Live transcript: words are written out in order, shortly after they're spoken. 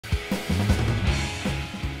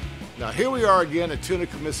Now here we are again at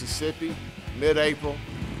Tunica, Mississippi, mid-April,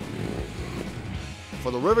 for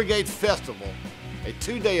the Rivergate Festival, a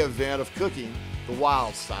 2-day event of cooking the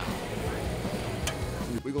Wyld style.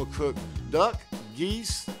 We're gonna cook duck,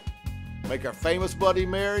 geese, make our famous Bloody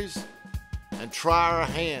Marys, and try our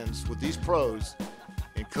hands with these pros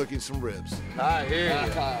in cooking some ribs. I hear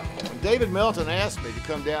you. When David Melton asked me to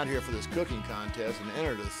come down here for this cooking contest and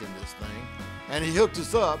entered us in this thing, and he hooked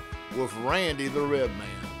us up with Randy the Rib Man.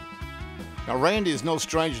 Now Randy is no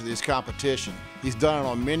stranger to this competition. He's done it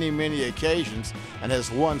on many, many occasions and has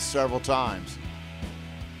won several times.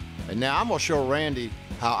 And now I'm gonna show Randy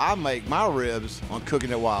how I make my ribs on Cooking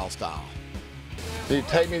It Wyld style. So you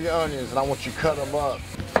take me the onions and I want you to cut them up.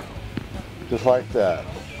 Just like that.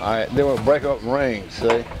 All right, then we'll break up in rings,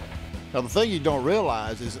 see? Now the thing you don't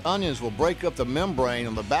realize is onions will break up the membrane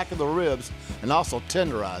on the back of the ribs and also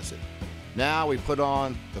tenderize it. Now we put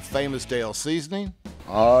on the famous Dale seasoning.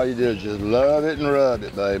 All you do is just love it and rub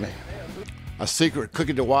it, baby. A secret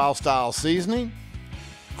Cooking It Wyld style seasoning,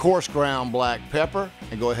 coarse ground black pepper,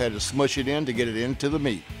 and go ahead and smush it in to get it into the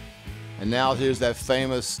meat. And now here's that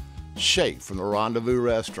famous shake from the Rendezvous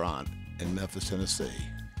restaurant in Memphis, Tennessee.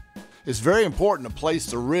 It's very important to place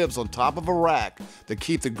the ribs on top of a rack to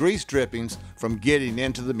keep the grease drippings from getting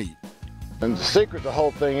into the meat. And the secret of the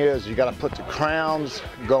whole thing is you gotta put the crowns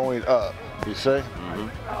going up, you see?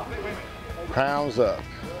 Crowns up,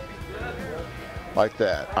 like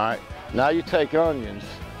that, all right? Now you take onions,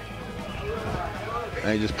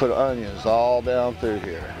 and you just put onions all down through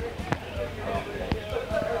here.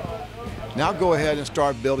 Now go ahead and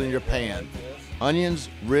start building your pan. Onions,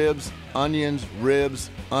 ribs, onions, ribs,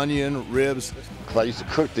 onion, ribs. Because I used to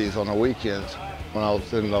cook these on the weekends when I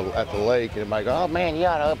was at the lake, and everybody go, oh man, you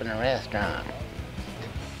ought to open a restaurant.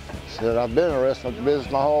 I said, I've been in the restaurant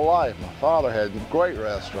business my whole life. My father had great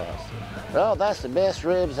restaurants. Oh, that's the best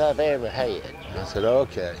ribs I've ever had. I said,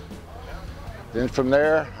 okay. Then from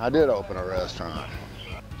there, I did open a restaurant.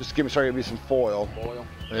 Just give me some foil. Foil?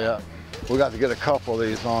 Yeah. We got to get a couple of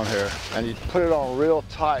these on here. And you put it on real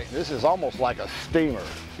tight. This is almost like a steamer,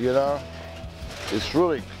 you know? It's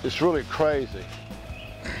really crazy.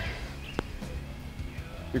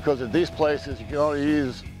 Because at these places, you can only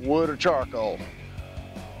use wood or charcoal.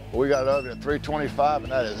 We got it oven at 325,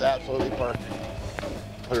 and that is absolutely perfect.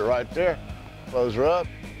 Put it right there, close her up.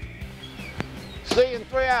 See you in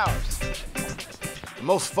 3 hours. The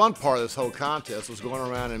most fun part of this whole contest was going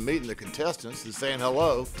around and meeting the contestants and saying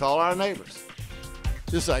hello to all our neighbors.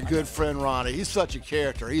 Just our good friend Ronnie, he's such a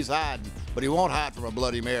character. He's hiding, but he won't hide from a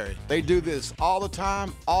Bloody Mary. They do this all the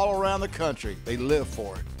time, all around the country. They live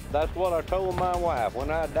for it. That's what I told my wife. When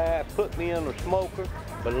I die, put me in the smoker,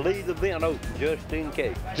 but leave the vent open just in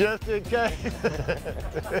case. Just in case.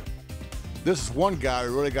 This is one guy we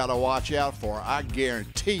really got to watch out for. I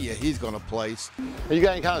guarantee you he's going to place. You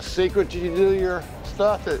got any kind of secret you do your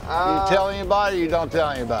stuff that you tell anybody or you don't tell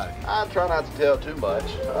anybody? I try not to tell too much.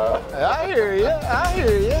 I hear you, I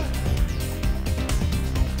hear you.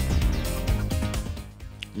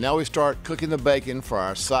 Now we start cooking the bacon for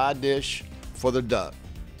our side dish for the duck.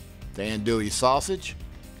 The andouille sausage,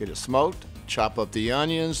 get it smoked, chop up the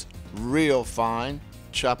onions real fine,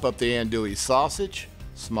 chop up the andouille sausage,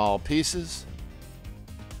 small pieces.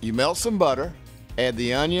 You melt some butter, add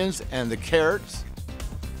the onions and the carrots.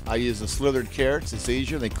 I use the slithered carrots, it's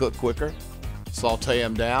easier, they cook quicker. Saute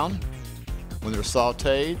them down. When they're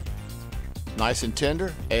sauteed, nice and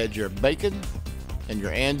tender, add your bacon and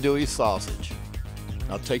your andouille sausage.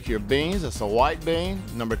 Now take your beans, that's a white bean,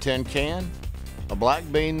 number 10 can, a black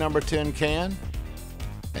bean, number 10 can,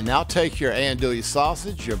 and now take your andouille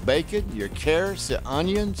sausage, your bacon, your carrots, the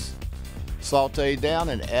onions, saute down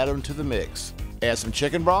and add them to the mix. Add some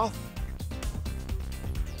chicken broth,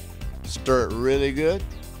 stir it really good.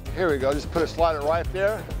 Here we go, just slide it right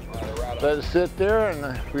there. Let it sit there,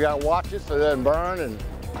 and we gotta watch it so it doesn't burn, and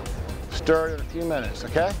stir it in a few minutes,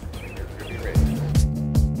 okay?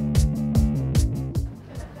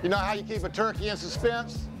 You know how you keep a turkey in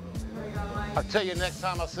suspense? I'll tell you next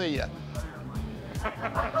time I see you.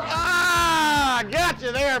 I got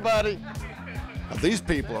you there, buddy. Now, these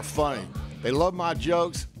people are funny. They love my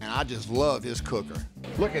jokes, and I just love his cooker.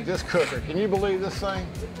 Look at this cooker. Can you believe this thing?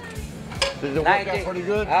 Did it work out pretty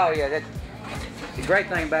good? Oh, yeah. The great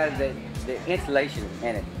thing about it is the insulation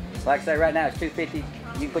in it. Like I say, right now it's 250.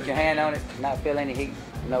 You can put your hand on it, not feel any heat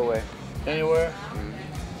nowhere. Anywhere?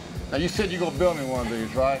 Now, you said you're going to build me one of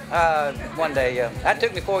these, right? One day, yeah. That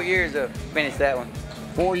took me 4 years to finish that one.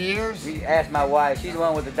 4 years? You ask my wife. She's the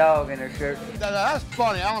one with the dog in her shirt. That's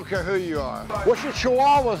funny. I don't care who you are. What's your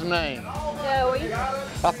Chihuahua's name? Joey.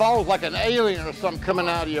 I thought it was like an alien or something coming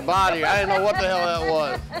out of your body. I didn't know what the hell that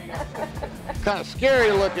was. Kind of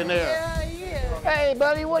scary looking there. Yeah, he is. Hey,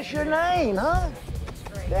 buddy, what's your name, huh?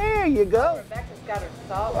 There you go. Rebecca's got her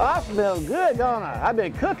salt. I smell good, don't I? I've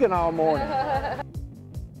been cooking all morning.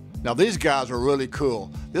 Now these guys are really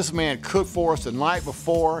cool. This man cooked for us the night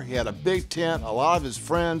before. He had a big tent, a lot of his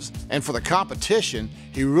friends, and for the competition,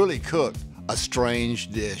 he really cooked a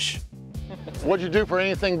strange dish. What'd you do for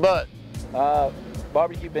anything but?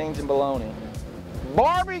 Barbecue beans and bologna.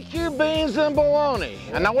 Barbecue beans and bologna.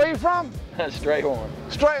 And now where you from? Strayhorn.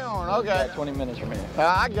 Strayhorn, okay. About 20 minutes from here.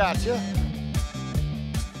 I got you.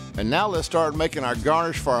 And now let's start making our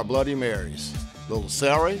garnish for our Bloody Marys. Little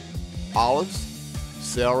celery, olives,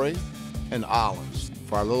 celery, and olives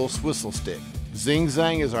for our little swizzle stick. Zing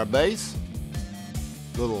Zang is our base.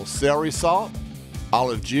 Little celery salt,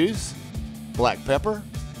 olive juice, black pepper,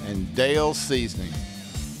 and Dale seasoning.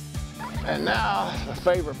 And now, the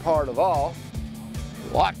favorite part of all,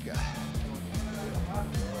 vodka.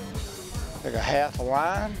 Take a half a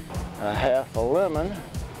lime and a half a lemon.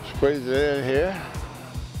 Squeeze it in here.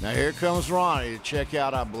 Now here comes Ronnie to check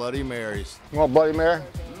out our Bloody Marys. You want Bloody Mary?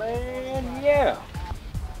 Man, yeah.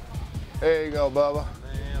 There you go, Bubba.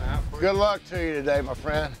 Good luck to you today, my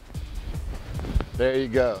friend. There you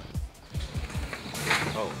go.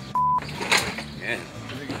 Oh, man.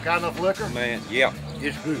 Got enough liquor? Man, yeah,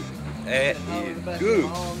 it's good. That is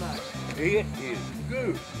good. It is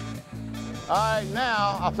good. All right,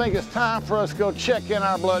 now I think it's time for us to go check in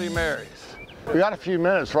our Bloody Marys. We got a few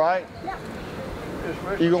minutes, right? Yeah.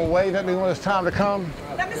 You gonna wave at me when it's time to come?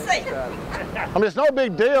 Let me see. I mean, it's no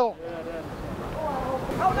big deal.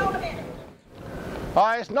 Hold on a minute. All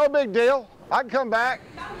right, it's no big deal. I can come back.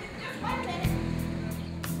 Just wait a minute.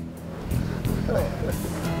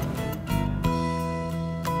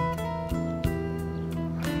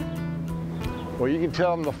 Well, you can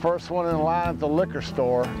tell them the first one in line at the liquor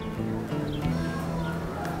store.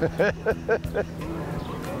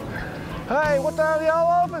 Hey, what time are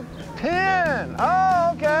y'all open? 10.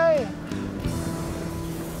 Oh, okay.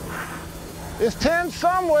 It's 10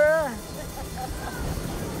 somewhere.